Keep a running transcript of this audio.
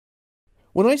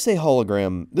When I say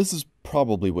hologram, this is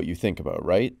probably what you think about,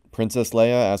 right? Princess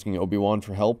Leia asking Obi-Wan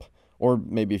for help? Or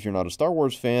maybe if you're not a Star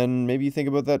Wars fan, maybe you think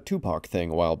about that Tupac thing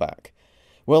a while back.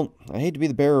 Well, I hate to be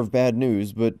the bearer of bad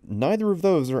news, but neither of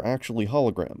those are actually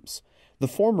holograms. The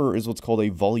former is what's called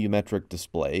a volumetric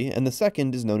display, and the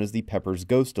second is known as the Pepper's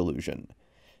Ghost illusion.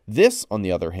 This, on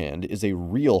the other hand, is a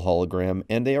real hologram,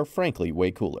 and they are frankly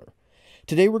way cooler.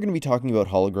 Today we're going to be talking about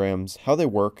holograms, how they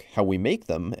work, how we make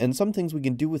them, and some things we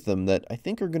can do with them that I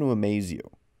think are going to amaze you.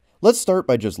 Let's start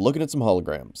by just looking at some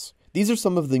holograms. These are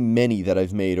some of the many that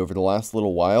I've made over the last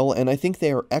little while, and I think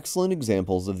they are excellent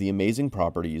examples of the amazing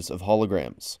properties of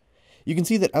holograms. You can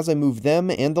see that as I move them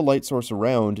and the light source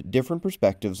around, different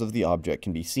perspectives of the object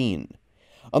can be seen.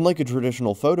 Unlike a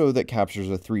traditional photo that captures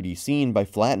a 3D scene by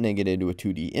flattening it into a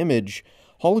 2D image,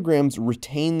 holograms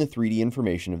retain the 3D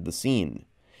information of the scene.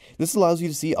 This allows you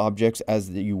to see objects as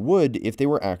you would if they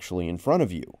were actually in front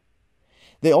of you.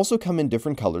 They also come in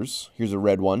different colors. Here's a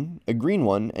red one, a green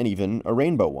one, and even a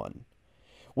rainbow one.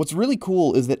 What's really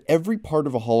cool is that every part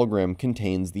of a hologram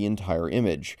contains the entire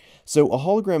image. So a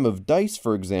hologram of dice,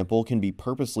 for example, can be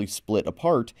purposely split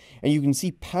apart, and you can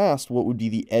see past what would be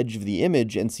the edge of the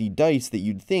image and see dice that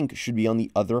you'd think should be on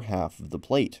the other half of the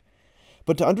plate.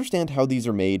 But to understand how these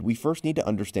are made, we first need to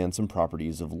understand some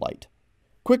properties of light.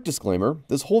 Quick disclaimer,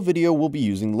 this whole video will be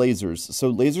using lasers, so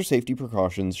laser safety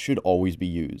precautions should always be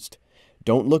used.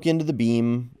 Don't look into the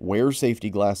beam, wear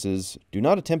safety glasses, do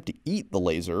not attempt to eat the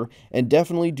laser, and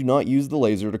definitely do not use the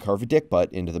laser to carve a dick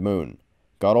butt into the moon.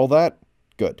 Got all that?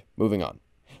 Good. Moving on.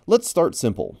 Let's start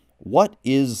simple. What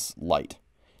is light?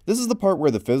 This is the part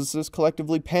where the physicists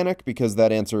collectively panic because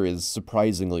that answer is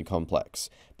surprisingly complex,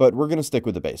 but we're going to stick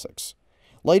with the basics.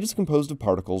 Light is composed of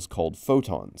particles called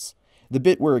photons. The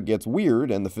bit where it gets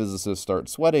weird and the physicists start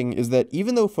sweating is that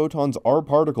even though photons are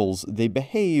particles, they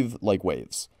behave like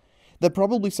waves. That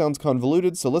probably sounds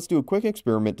convoluted, so let's do a quick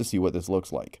experiment to see what this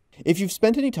looks like. If you've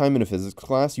spent any time in a physics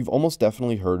class, you've almost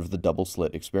definitely heard of the double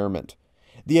slit experiment.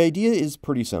 The idea is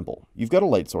pretty simple. You've got a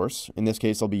light source, in this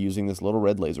case I'll be using this little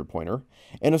red laser pointer,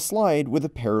 and a slide with a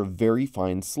pair of very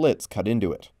fine slits cut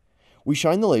into it. We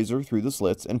shine the laser through the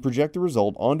slits and project the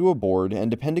result onto a board, and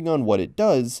depending on what it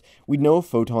does, we'd know if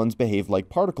photons behave like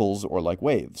particles or like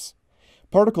waves.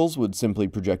 Particles would simply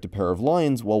project a pair of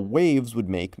lines, while waves would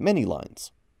make many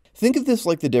lines. Think of this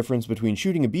like the difference between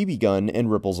shooting a BB gun and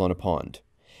ripples on a pond.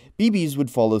 BBs would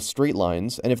follow straight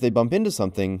lines, and if they bump into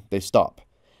something, they stop.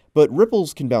 But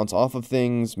ripples can bounce off of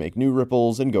things, make new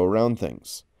ripples, and go around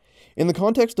things. In the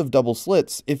context of double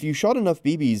slits, if you shot enough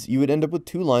BBs, you would end up with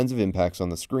two lines of impacts on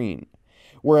the screen.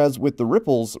 Whereas with the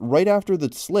ripples, right after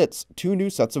the slits, two new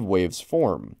sets of waves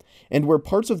form. And where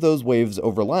parts of those waves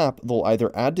overlap, they'll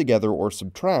either add together or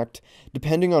subtract,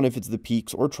 depending on if it's the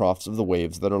peaks or troughs of the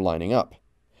waves that are lining up.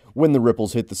 When the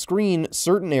ripples hit the screen,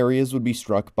 certain areas would be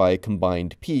struck by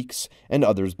combined peaks, and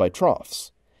others by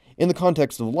troughs. In the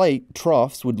context of light,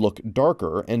 troughs would look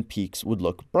darker, and peaks would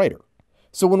look brighter.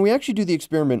 So when we actually do the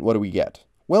experiment, what do we get?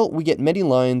 Well, we get many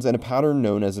lines and a pattern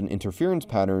known as an interference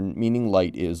pattern, meaning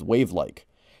light is wave-like.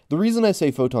 The reason I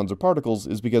say photons are particles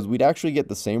is because we'd actually get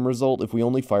the same result if we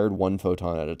only fired one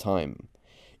photon at a time.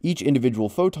 Each individual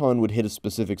photon would hit a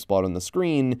specific spot on the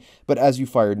screen, but as you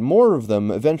fired more of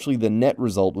them, eventually the net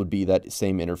result would be that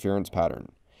same interference pattern.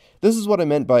 This is what I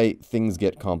meant by things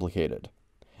get complicated.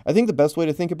 I think the best way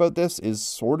to think about this is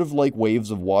sort of like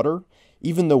waves of water.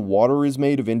 Even though water is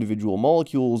made of individual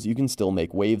molecules, you can still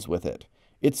make waves with it.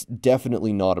 It's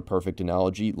definitely not a perfect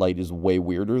analogy, light is way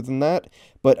weirder than that,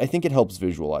 but I think it helps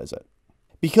visualize it.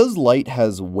 Because light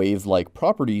has wave-like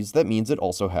properties, that means it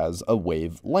also has a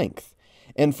wavelength.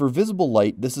 And for visible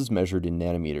light, this is measured in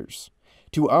nanometers.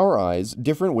 To our eyes,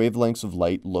 different wavelengths of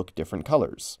light look different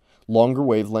colors. Longer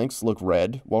wavelengths look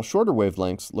red, while shorter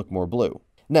wavelengths look more blue.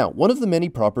 Now, one of the many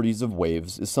properties of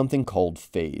waves is something called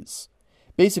phase.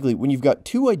 Basically, when you've got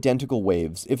two identical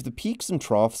waves, if the peaks and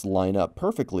troughs line up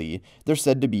perfectly, they're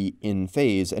said to be in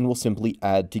phase and will simply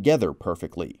add together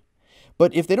perfectly.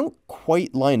 But if they don't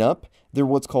quite line up, they're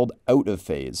what's called out of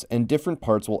phase, and different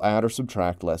parts will add or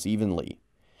subtract less evenly.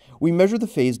 We measure the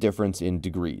phase difference in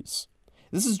degrees.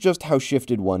 This is just how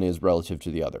shifted one is relative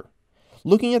to the other.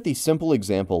 Looking at the simple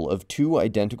example of two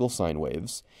identical sine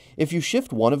waves, if you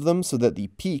shift one of them so that the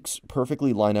peaks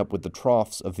perfectly line up with the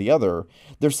troughs of the other,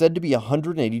 they're said to be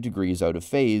 180 degrees out of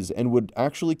phase and would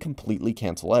actually completely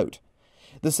cancel out.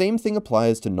 The same thing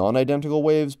applies to non-identical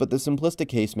waves, but the simplistic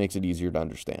case makes it easier to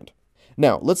understand.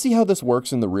 Now, let's see how this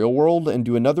works in the real world and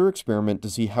do another experiment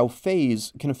to see how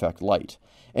phase can affect light.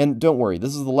 And don't worry,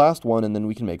 this is the last one and then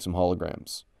we can make some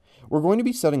holograms. We're going to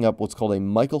be setting up what's called a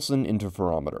Michelson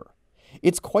interferometer.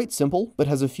 It's quite simple, but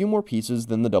has a few more pieces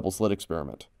than the double slit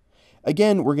experiment.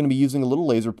 Again, we're going to be using a little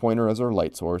laser pointer as our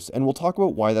light source, and we'll talk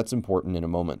about why that's important in a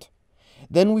moment.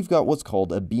 Then we've got what's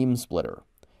called a beam splitter.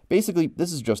 Basically,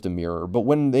 this is just a mirror, but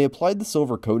when they applied the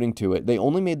silver coating to it, they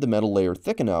only made the metal layer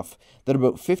thick enough that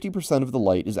about 50% of the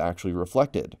light is actually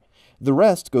reflected. The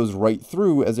rest goes right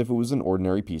through as if it was an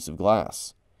ordinary piece of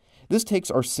glass. This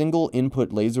takes our single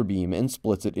input laser beam and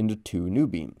splits it into two new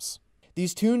beams.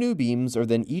 These two new beams are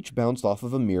then each bounced off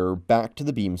of a mirror back to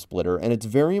the beam splitter, and it's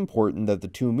very important that the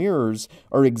two mirrors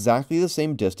are exactly the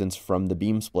same distance from the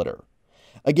beam splitter.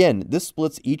 Again, this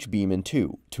splits each beam in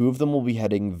two. Two of them will be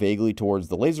heading vaguely towards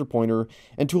the laser pointer,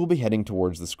 and two will be heading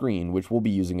towards the screen, which we'll be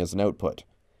using as an output.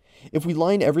 If we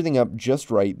line everything up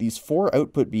just right, these four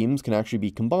output beams can actually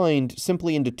be combined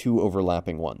simply into two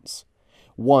overlapping ones.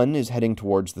 One is heading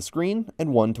towards the screen,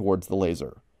 and one towards the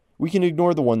laser. We can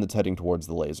ignore the one that's heading towards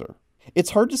the laser.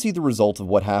 It's hard to see the result of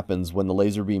what happens when the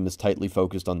laser beam is tightly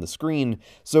focused on the screen,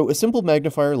 so a simple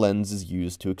magnifier lens is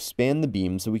used to expand the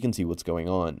beam so we can see what's going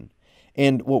on.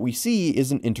 And what we see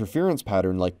is an interference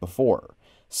pattern like before.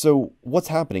 So what's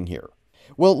happening here?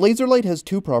 Well, laser light has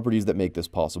two properties that make this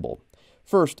possible.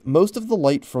 First, most of the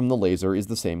light from the laser is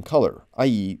the same color,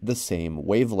 i.e. the same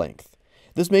wavelength.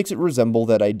 This makes it resemble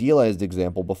that idealized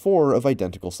example before of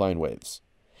identical sine waves.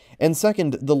 And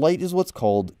second, the light is what's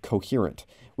called coherent,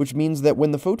 which means that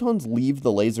when the photons leave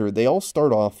the laser, they all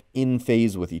start off in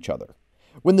phase with each other.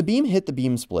 When the beam hit the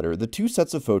beam splitter, the two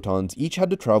sets of photons each had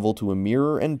to travel to a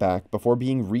mirror and back before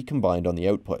being recombined on the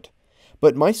output.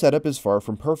 But my setup is far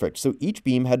from perfect, so each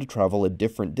beam had to travel a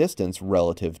different distance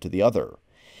relative to the other.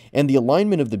 And the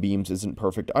alignment of the beams isn't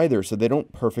perfect either, so they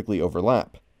don't perfectly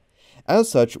overlap. As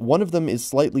such, one of them is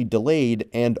slightly delayed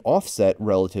and offset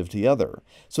relative to the other,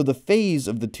 so the phase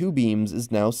of the two beams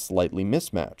is now slightly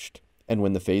mismatched. And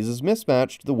when the phase is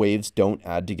mismatched, the waves don't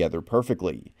add together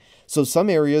perfectly. So some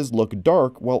areas look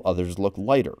dark while others look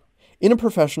lighter. In a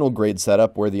professional grade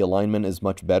setup where the alignment is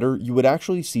much better, you would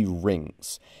actually see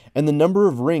rings. And the number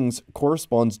of rings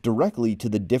corresponds directly to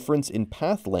the difference in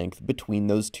path length between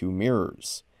those two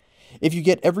mirrors. If you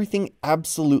get everything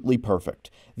absolutely perfect,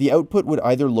 the output would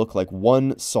either look like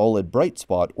one solid bright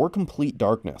spot or complete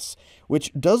darkness,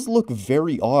 which does look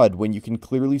very odd when you can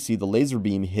clearly see the laser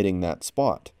beam hitting that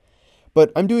spot.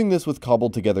 But I'm doing this with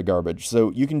cobbled together garbage,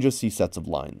 so you can just see sets of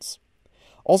lines.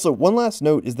 Also, one last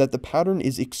note is that the pattern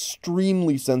is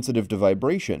extremely sensitive to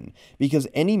vibration, because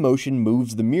any motion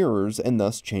moves the mirrors and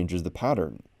thus changes the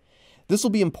pattern. This will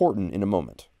be important in a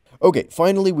moment. Okay,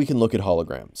 finally we can look at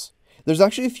holograms. There's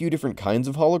actually a few different kinds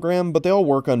of hologram, but they all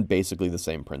work on basically the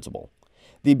same principle.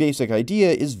 The basic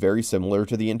idea is very similar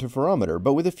to the interferometer,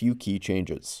 but with a few key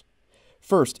changes.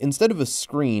 First, instead of a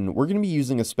screen, we're going to be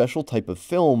using a special type of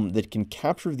film that can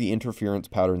capture the interference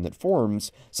pattern that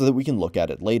forms so that we can look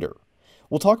at it later.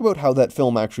 We'll talk about how that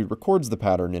film actually records the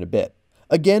pattern in a bit.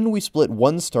 Again, we split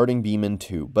one starting beam in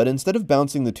two, but instead of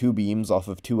bouncing the two beams off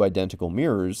of two identical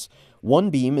mirrors, one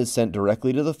beam is sent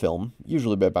directly to the film,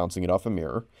 usually by bouncing it off a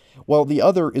mirror, while the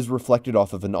other is reflected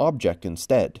off of an object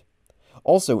instead.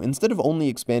 Also, instead of only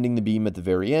expanding the beam at the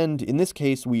very end, in this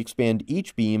case we expand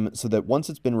each beam so that once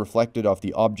it's been reflected off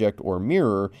the object or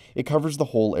mirror, it covers the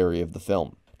whole area of the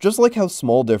film. Just like how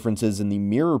small differences in the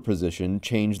mirror position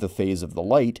change the phase of the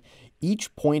light,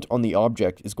 each point on the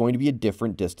object is going to be a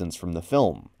different distance from the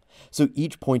film. So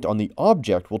each point on the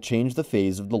object will change the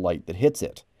phase of the light that hits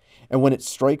it. And when it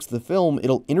strikes the film,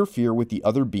 it'll interfere with the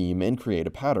other beam and create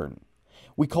a pattern.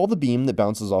 We call the beam that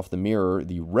bounces off the mirror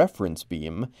the reference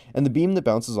beam, and the beam that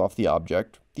bounces off the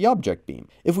object beam.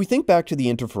 If we think back to the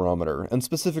interferometer, and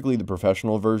specifically the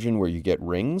professional version where you get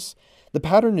rings, the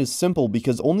pattern is simple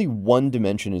because only one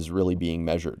dimension is really being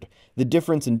measured, the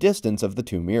difference in distance of the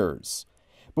two mirrors.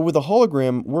 But with a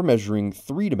hologram, we're measuring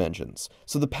 3 dimensions,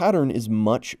 so the pattern is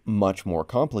much, much more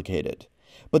complicated.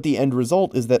 But the end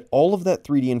result is that all of that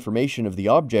 3D information of the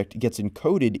object gets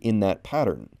encoded in that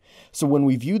pattern. So when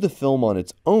we view the film on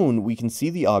its own, we can see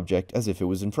the object as if it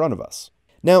was in front of us.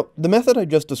 Now, the method I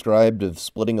just described of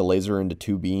splitting a laser into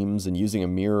 2 beams and using a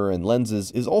mirror and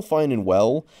lenses is all fine and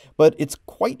well, but it's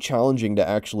quite challenging to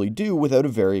actually do without a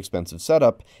very expensive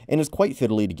setup, and is quite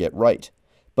fiddly to get right.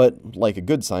 But, like a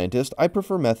good scientist, I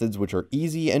prefer methods which are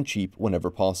easy and cheap whenever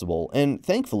possible, and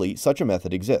thankfully, such a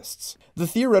method exists. The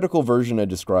theoretical version I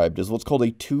described is what's called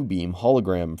a 2-beam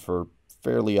hologram for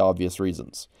fairly obvious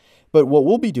reasons. But what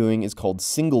we'll be doing is called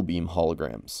single-beam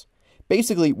holograms.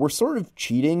 Basically, we're sort of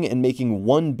cheating and making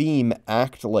one beam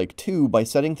act like 2 by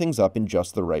setting things up in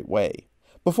just the right way.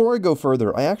 Before I go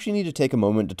further, I actually need to take a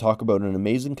moment to talk about an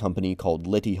amazing company called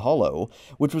Liti Holo,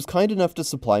 which was kind enough to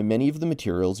supply many of the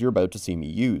materials you're about to see me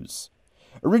use.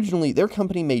 Originally, their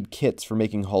company made kits for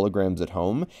making holograms at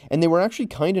home, and they were actually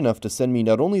kind enough to send me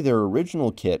not only their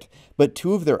original kit, but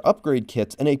 2 of their upgrade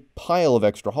kits and a pile of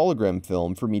extra hologram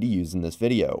film for me to use in this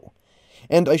video.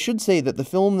 And I should say that the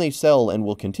film they sell and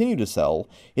will continue to sell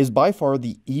is by far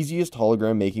the easiest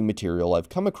hologram making material I've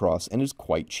come across and is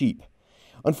quite cheap.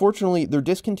 Unfortunately, they're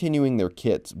discontinuing their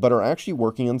kits, but are actually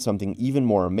working on something even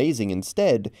more amazing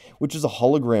instead, which is a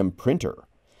hologram printer.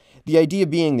 The idea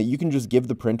being that you can just give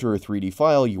the printer a 3D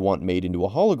file you want made into a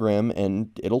hologram, and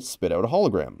it'll spit out a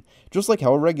hologram, just like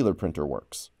how a regular printer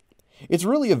works. It's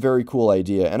really a very cool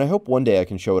idea, and I hope one day I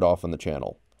can show it off on the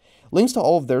channel. Links to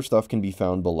all of their stuff can be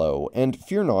found below, and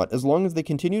fear not, as long as they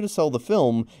continue to sell the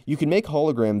film, you can make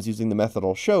holograms using the method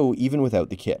I'll show even without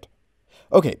the kit.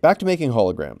 Okay, back to making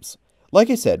holograms. Like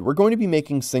I said, we're going to be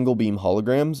making single beam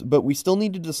holograms, but we still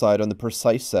need to decide on the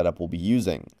precise setup we'll be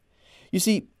using. You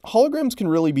see, holograms can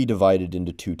really be divided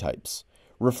into 2 types,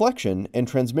 reflection and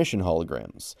transmission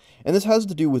holograms, and this has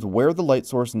to do with where the light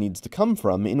source needs to come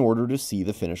from in order to see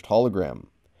the finished hologram.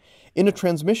 In a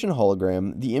transmission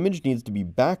hologram, the image needs to be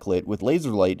backlit with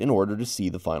laser light in order to see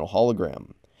the final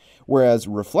hologram, whereas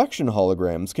reflection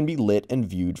holograms can be lit and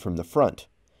viewed from the front.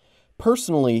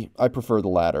 Personally, I prefer the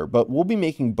latter, but we'll be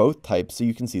making both types so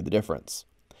you can see the difference.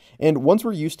 And once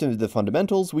we're used to the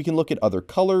fundamentals, we can look at other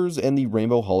colors and the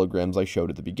rainbow holograms I showed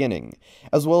at the beginning,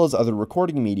 as well as other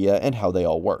recording media and how they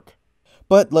all work.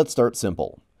 But let's start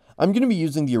simple. I'm going to be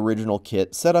using the original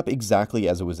kit set up exactly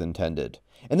as it was intended,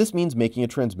 and this means making a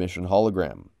transmission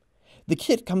hologram. The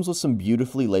kit comes with some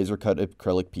beautifully laser-cut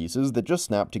acrylic pieces that just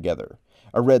snap together,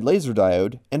 a red laser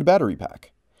diode, and a battery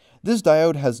pack. This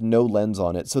diode has no lens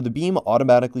on it, so the beam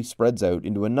automatically spreads out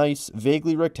into a nice,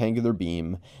 vaguely rectangular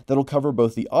beam that'll cover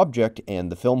both the object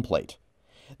and the film plate.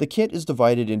 The kit is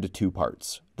divided into 2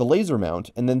 parts, the laser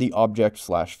mount and then the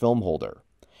object/film holder.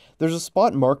 There's a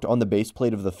spot marked on the base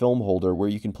plate of the film holder where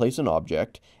you can place an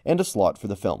object, and a slot for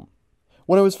the film.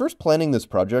 When I was first planning this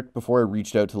project before I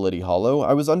reached out to Liddy Hollow,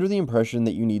 I was under the impression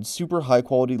that you need super high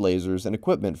quality lasers and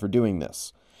equipment for doing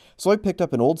this. So I picked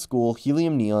up an old school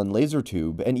helium neon laser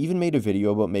tube and even made a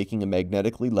video about making a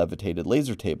magnetically levitated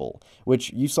laser table,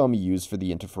 which you saw me use for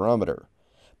the interferometer.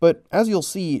 But as you'll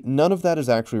see, none of that is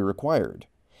actually required.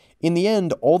 In the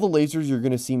end, all the lasers you're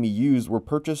going to see me use were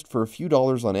purchased for a few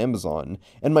dollars on Amazon,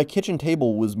 and my kitchen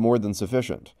table was more than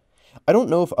sufficient. I don't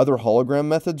know if other hologram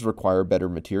methods require better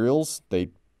materials, they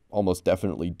almost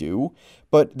definitely do,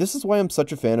 but this is why I'm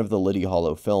such a fan of the Liddy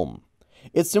Hollow film.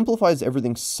 It simplifies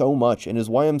everything so much and is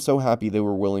why I'm so happy they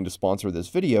were willing to sponsor this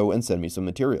video and send me some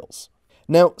materials.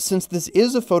 Now, since this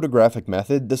is a photographic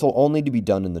method, this will all need to be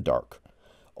done in the dark.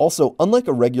 Also, unlike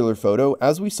a regular photo,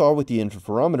 as we saw with the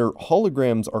interferometer,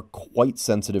 holograms are quite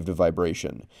sensitive to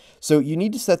vibration, so you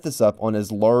need to set this up on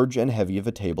as large and heavy of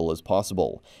a table as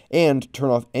possible, and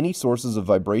turn off any sources of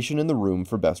vibration in the room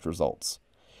for best results.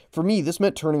 For me, this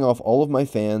meant turning off all of my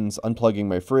fans, unplugging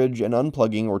my fridge, and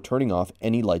unplugging or turning off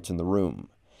any lights in the room.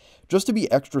 Just to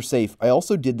be extra safe, I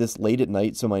also did this late at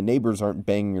night so my neighbors aren't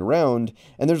banging around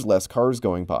and there's less cars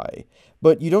going by.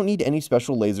 But you don't need any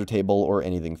special laser table or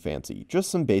anything fancy, just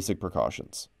some basic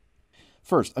precautions.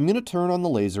 First, I'm going to turn on the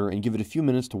laser and give it a few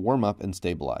minutes to warm up and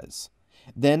stabilize.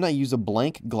 Then I use a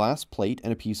blank glass plate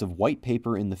and a piece of white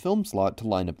paper in the film slot to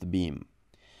line up the beam.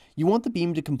 You want the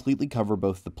beam to completely cover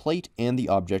both the plate and the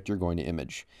object you're going to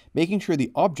image, making sure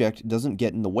the object doesn't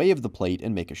get in the way of the plate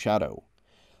and make a shadow.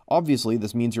 Obviously,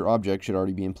 this means your object should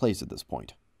already be in place at this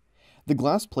point. The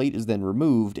glass plate is then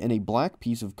removed and a black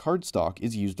piece of cardstock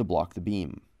is used to block the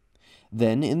beam.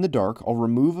 Then, in the dark, I'll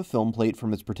remove a film plate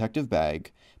from its protective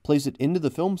bag, place it into the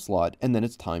film slot, and then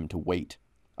it's time to wait.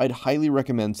 I'd highly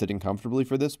recommend sitting comfortably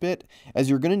for this bit, as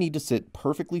you're going to need to sit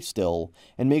perfectly still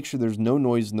and make sure there's no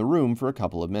noise in the room for a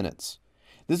couple of minutes.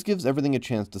 This gives everything a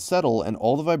chance to settle and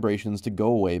all the vibrations to go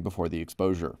away before the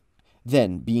exposure.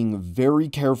 Then, being very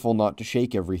careful not to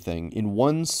shake everything, in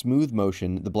one smooth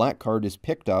motion, the black card is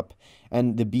picked up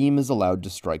and the beam is allowed to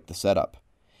strike the setup.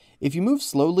 If you move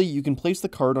slowly, you can place the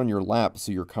card on your lap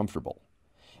so you're comfortable.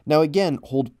 Now again,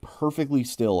 hold perfectly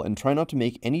still and try not to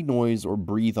make any noise or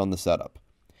breathe on the setup.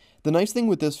 The nice thing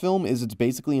with this film is it's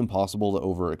basically impossible to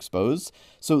overexpose,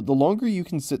 so the longer you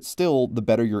can sit still, the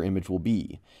better your image will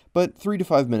be, but 3 to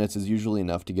 5 minutes is usually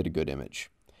enough to get a good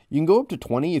image. You can go up to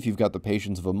 20 if you've got the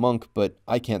patience of a monk, but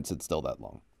I can't sit still that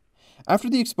long. After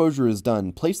the exposure is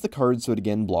done, place the card so it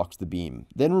again blocks the beam,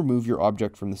 then remove your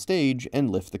object from the stage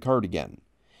and lift the card again.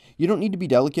 You don't need to be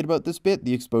delicate about this bit,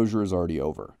 the exposure is already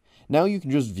over. Now you can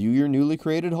just view your newly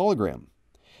created hologram.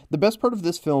 The best part of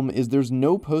this film is there's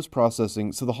no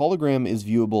post-processing, so the hologram is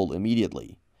viewable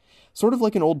immediately. Sort of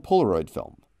like an old Polaroid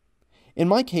film. In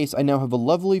my case, I now have a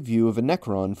lovely view of a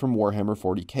Necron from Warhammer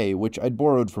 40k, which I'd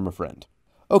borrowed from a friend.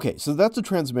 Okay, so that's a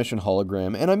transmission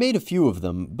hologram, and I made a few of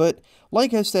them, but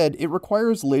like I said, it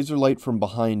requires laser light from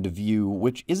behind to view,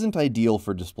 which isn't ideal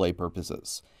for display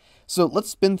purposes. So let's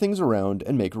spin things around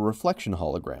and make a reflection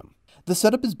hologram. The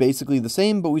setup is basically the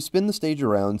same, but we spin the stage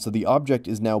around so the object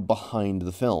is now behind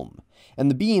the film, and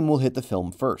the beam will hit the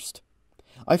film first.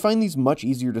 I find these much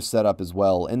easier to set up as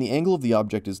well, and the angle of the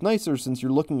object is nicer since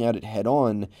you're looking at it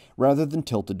head-on rather than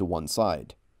tilted to one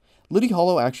side. Liddy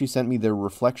Hollow actually sent me their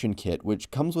reflection kit,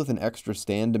 which comes with an extra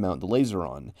stand to mount the laser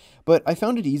on, but I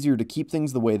found it easier to keep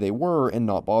things the way they were and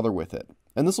not bother with it.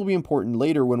 And this will be important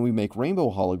later when we make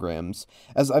rainbow holograms,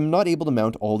 as I'm not able to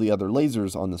mount all the other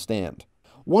lasers on the stand.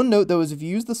 One note though is if you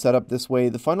use the setup this way,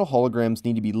 the final holograms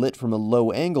need to be lit from a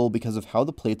low angle because of how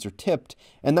the plates are tipped,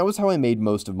 and that was how I made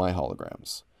most of my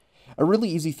holograms. A really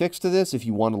easy fix to this, if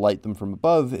you want to light them from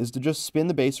above, is to just spin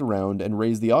the base around and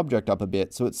raise the object up a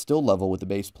bit so it's still level with the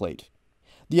base plate.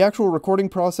 The actual recording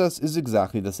process is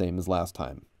exactly the same as last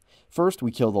time. First,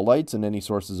 we kill the lights and any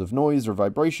sources of noise or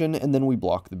vibration, and then we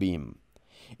block the beam.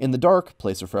 In the dark,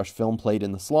 place a fresh film plate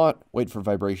in the slot, wait for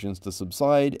vibrations to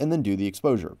subside, and then do the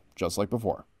exposure, just like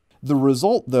before. The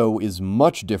result, though, is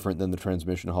much different than the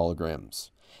transmission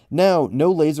holograms. Now,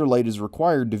 no laser light is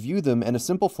required to view them, and a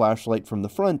simple flashlight from the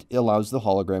front allows the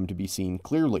hologram to be seen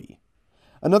clearly.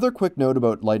 Another quick note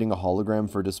about lighting a hologram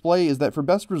for display is that for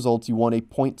best results you want a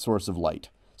point source of light,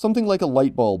 something like a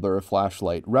light bulb or a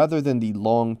flashlight, rather than the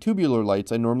long tubular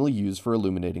lights I normally use for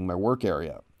illuminating my work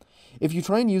area. If you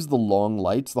try and use the long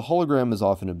lights, the hologram is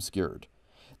often obscured.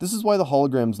 This is why the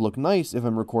holograms look nice if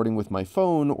I'm recording with my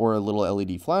phone or a little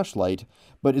LED flashlight,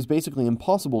 but is basically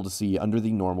impossible to see under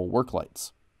the normal work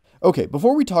lights. Okay,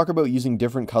 before we talk about using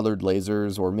different colored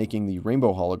lasers or making the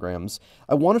rainbow holograms,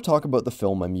 I want to talk about the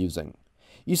film I'm using.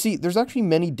 You see, there's actually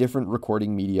many different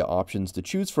recording media options to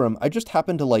choose from. I just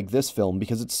happen to like this film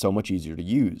because it's so much easier to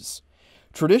use.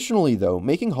 Traditionally though,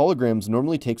 making holograms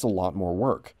normally takes a lot more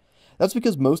work. That's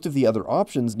because most of the other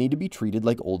options need to be treated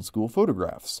like old school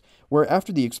photographs, where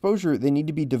after the exposure they need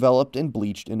to be developed and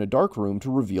bleached in a darkroom to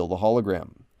reveal the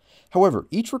hologram. However,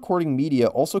 each recording media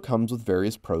also comes with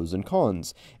various pros and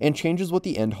cons, and changes what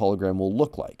the end hologram will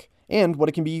look like, and what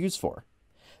it can be used for.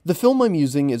 The film I'm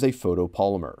using is a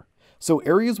photopolymer, so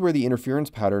areas where the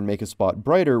interference pattern make a spot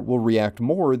brighter will react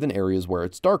more than areas where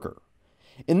it's darker.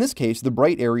 In this case, the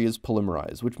bright areas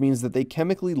polymerize, which means that they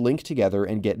chemically link together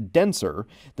and get denser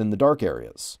than the dark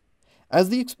areas. As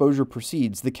the exposure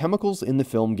proceeds, the chemicals in the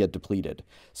film get depleted,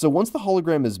 so once the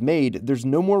hologram is made, there's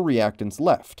no more reactants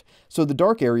left, so the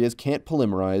dark areas can't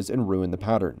polymerize and ruin the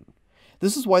pattern.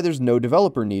 This is why there's no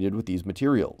developer needed with these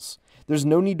materials. There's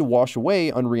no need to wash away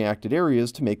unreacted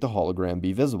areas to make the hologram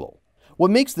be visible.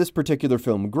 What makes this particular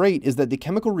film great is that the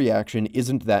chemical reaction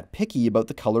isn't that picky about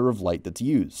the color of light that's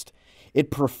used.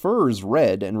 It prefers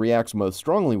red and reacts most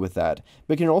strongly with that,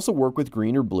 but can also work with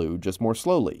green or blue just more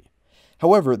slowly.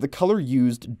 However, the color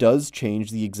used does change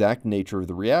the exact nature of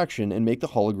the reaction and make the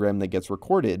hologram that gets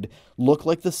recorded look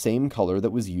like the same color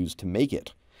that was used to make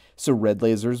it. So red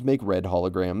lasers make red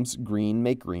holograms, green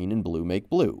make green, and blue make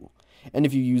blue. And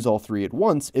if you use all three at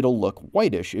once, it'll look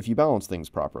whitish if you balance things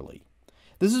properly.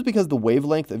 This is because the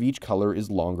wavelength of each color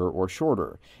is longer or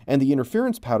shorter, and the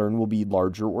interference pattern will be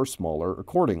larger or smaller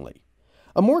accordingly.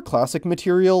 A more classic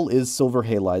material is silver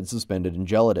halide suspended in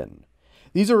gelatin.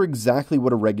 These are exactly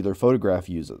what a regular photograph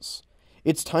uses.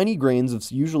 It's tiny grains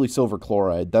of usually silver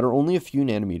chloride that are only a few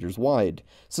nanometers wide,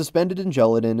 suspended in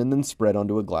gelatin and then spread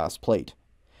onto a glass plate.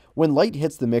 When light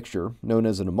hits the mixture, known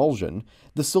as an emulsion,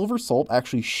 the silver salt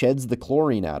actually sheds the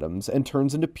chlorine atoms and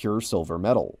turns into pure silver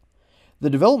metal. The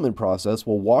development process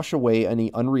will wash away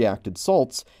any unreacted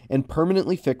salts and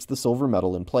permanently fix the silver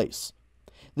metal in place.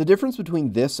 The difference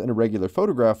between this and a regular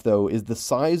photograph, though, is the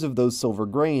size of those silver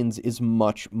grains is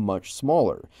much, much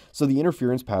smaller, so the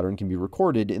interference pattern can be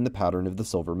recorded in the pattern of the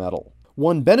silver metal.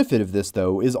 One benefit of this,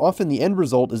 though, is often the end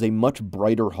result is a much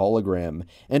brighter hologram,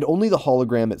 and only the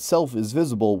hologram itself is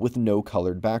visible with no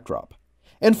colored backdrop.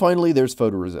 And finally, there's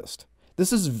photoresist.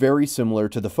 This is very similar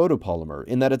to the photopolymer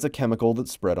in that it's a chemical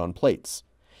that's spread on plates.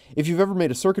 If you've ever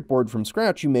made a circuit board from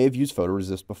scratch, you may have used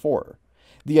photoresist before.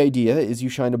 The idea is you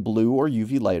shine a blue or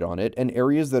UV light on it, and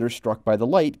areas that are struck by the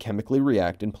light chemically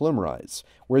react and polymerize,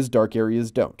 whereas dark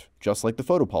areas don't, just like the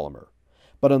photopolymer.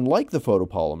 But unlike the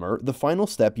photopolymer, the final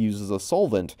step uses a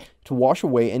solvent to wash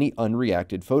away any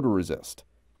unreacted photoresist.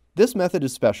 This method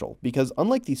is special because,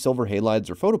 unlike the silver halides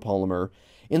or photopolymer,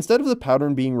 instead of the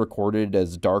pattern being recorded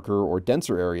as darker or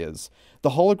denser areas,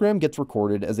 the hologram gets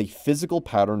recorded as a physical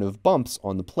pattern of bumps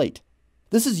on the plate.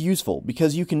 This is useful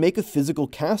because you can make a physical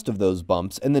cast of those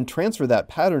bumps and then transfer that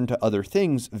pattern to other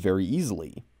things very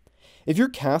easily. If your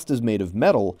cast is made of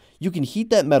metal, you can heat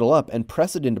that metal up and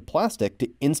press it into plastic to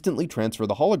instantly transfer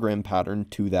the hologram pattern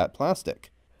to that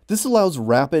plastic. This allows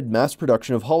rapid mass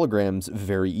production of holograms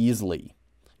very easily.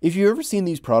 If you've ever seen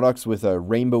these products with a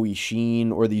rainbowy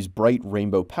sheen or these bright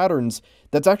rainbow patterns,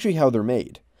 that's actually how they're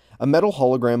made. A metal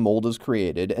hologram mold is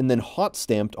created and then hot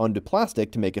stamped onto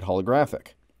plastic to make it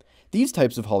holographic. These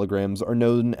types of holograms are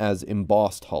known as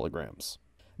embossed holograms.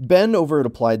 Ben over at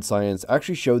Applied Science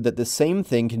actually showed that the same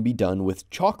thing can be done with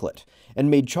chocolate,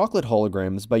 and made chocolate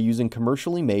holograms by using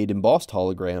commercially made embossed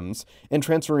holograms and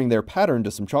transferring their pattern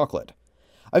to some chocolate.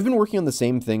 I've been working on the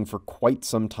same thing for quite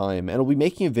some time, and I'll be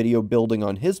making a video building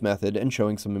on his method and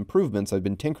showing some improvements I've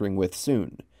been tinkering with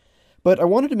soon. But I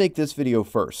wanted to make this video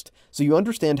first, so you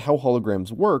understand how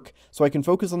holograms work, so I can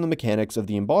focus on the mechanics of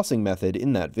the embossing method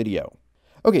in that video.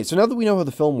 Okay, so now that we know how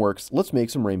the film works, let's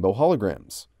make some rainbow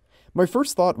holograms. My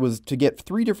first thought was to get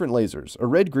 3 different lasers, a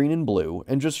red, green, and blue,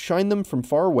 and just shine them from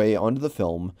far away onto the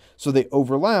film so they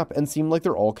overlap and seem like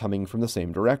they're all coming from the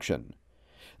same direction.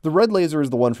 The red laser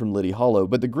is the one from Liddy Hollow,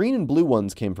 but the green and blue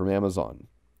ones came from Amazon.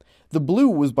 The blue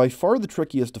was by far the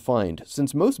trickiest to find,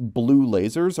 since most blue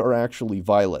lasers are actually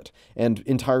violet, and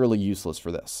entirely useless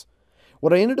for this.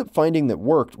 What I ended up finding that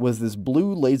worked was this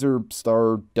blue laser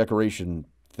star decoration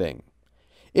thing.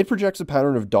 It projects a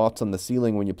pattern of dots on the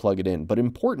ceiling when you plug it in, but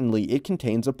importantly, it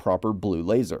contains a proper blue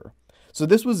laser. So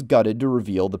this was gutted to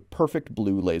reveal the perfect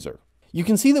blue laser. You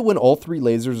can see that when all 3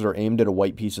 lasers are aimed at a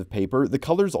white piece of paper, the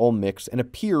colors all mix and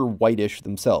appear whitish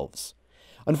themselves.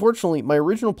 Unfortunately, my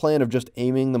original plan of just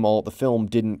aiming them all at the film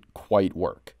didn't quite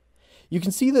work. You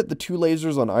can see that the 2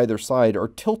 lasers on either side are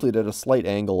tilted at a slight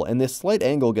angle, and this slight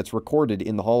angle gets recorded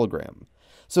in the hologram.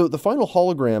 So the final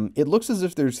hologram, it looks as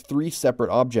if there's 3 separate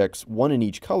objects, one in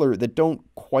each color, that don't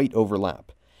quite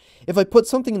overlap. If I put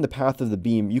something in the path of the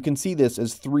beam, you can see this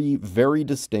as 3 very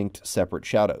distinct separate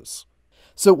shadows.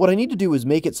 So what I need to do is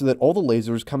make it so that all the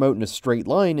lasers come out in a straight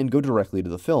line and go directly to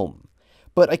the film.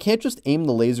 But I can't just aim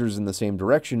the lasers in the same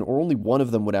direction, or only one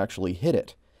of them would actually hit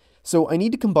it. So I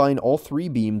need to combine all 3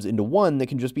 beams into one that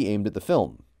can just be aimed at the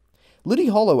film. Liddy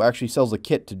Hollow actually sells a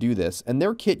kit to do this, and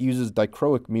their kit uses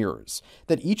dichroic mirrors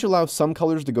that each allow some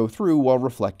colors to go through while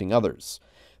reflecting others.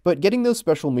 But getting those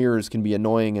special mirrors can be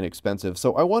annoying and expensive,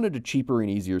 so I wanted a cheaper and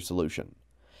easier solution.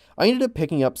 I ended up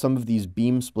picking up some of these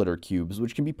beam splitter cubes,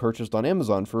 which can be purchased on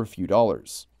Amazon for a few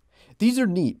dollars. These are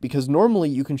neat because normally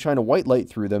you can shine a white light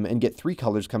through them and get 3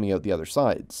 colors coming out the other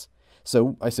sides.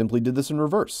 So I simply did this in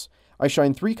reverse. I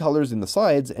shine 3 colors in the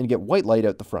sides and get white light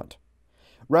out the front.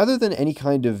 Rather than any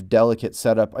kind of delicate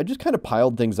setup, I just kind of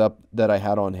piled things up that I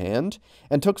had on hand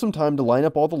and took some time to line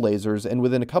up all the lasers, and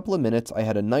within a couple of minutes I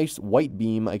had a nice white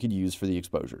beam I could use for the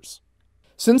exposures.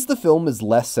 Since the film is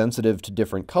less sensitive to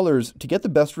different colors, to get the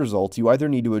best results you either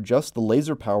need to adjust the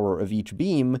laser power of each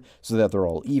beam so that they're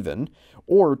all even,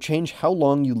 or change how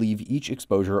long you leave each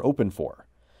exposure open for.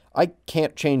 I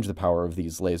can't change the power of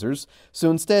these lasers,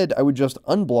 so instead I would just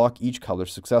unblock each color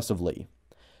successively.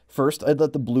 First, I'd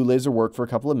let the blue laser work for a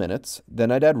couple of minutes, then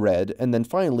I'd add red, and then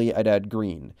finally I'd add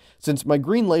green, since my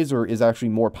green laser is actually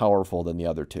more powerful than the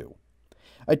other 2.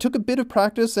 I took a bit of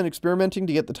practice and experimenting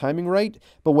to get the timing right,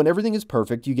 but when everything is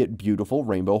perfect, you get beautiful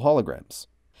rainbow holograms.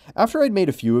 After I'd made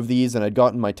a few of these and I'd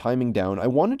gotten my timing down, I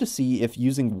wanted to see if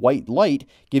using white light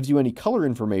gives you any color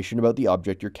information about the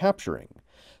object you're capturing.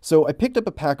 So I picked up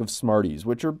a pack of Smarties,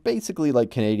 which are basically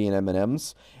like Canadian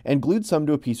M&Ms, and glued some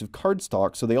to a piece of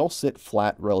cardstock so they all sit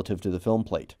flat relative to the film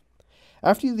plate.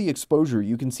 After the exposure,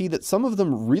 you can see that some of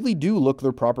them really do look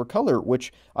their proper color,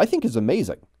 which I think is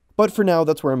amazing. But for now,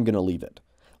 that's where I'm going to leave it.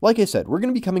 Like I said, we're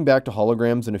going to be coming back to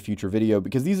holograms in a future video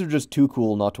because these are just too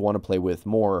cool not to want to play with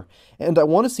more, and I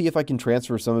want to see if I can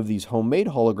transfer some of these homemade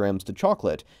holograms to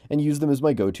chocolate and use them as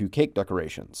my go-to cake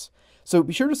decorations. So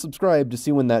be sure to subscribe to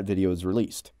see when that video is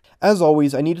released. As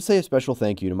always, I need to say a special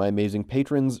thank you to my amazing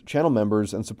patrons, channel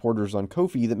members, and supporters on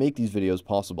Ko-fi that make these videos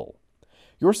possible.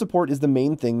 Your support is the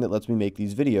main thing that lets me make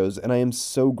these videos, and I am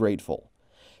so grateful.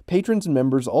 Patrons and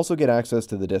members also get access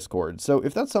to the Discord, so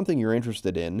if that's something you're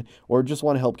interested in, or just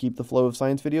want to help keep the flow of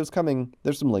science videos coming,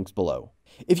 there's some links below.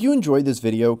 If you enjoyed this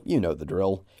video, you know the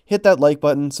drill. Hit that like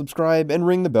button, subscribe, and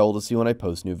ring the bell to see when I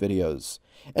post new videos.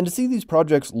 And to see these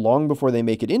projects long before they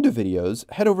make it into videos,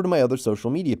 head over to my other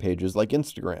social media pages like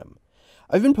Instagram.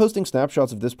 I've been posting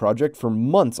snapshots of this project for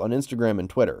months on Instagram and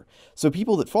Twitter, so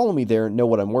people that follow me there know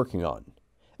what I'm working on.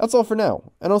 That's all for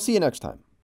now, and I'll see you next time.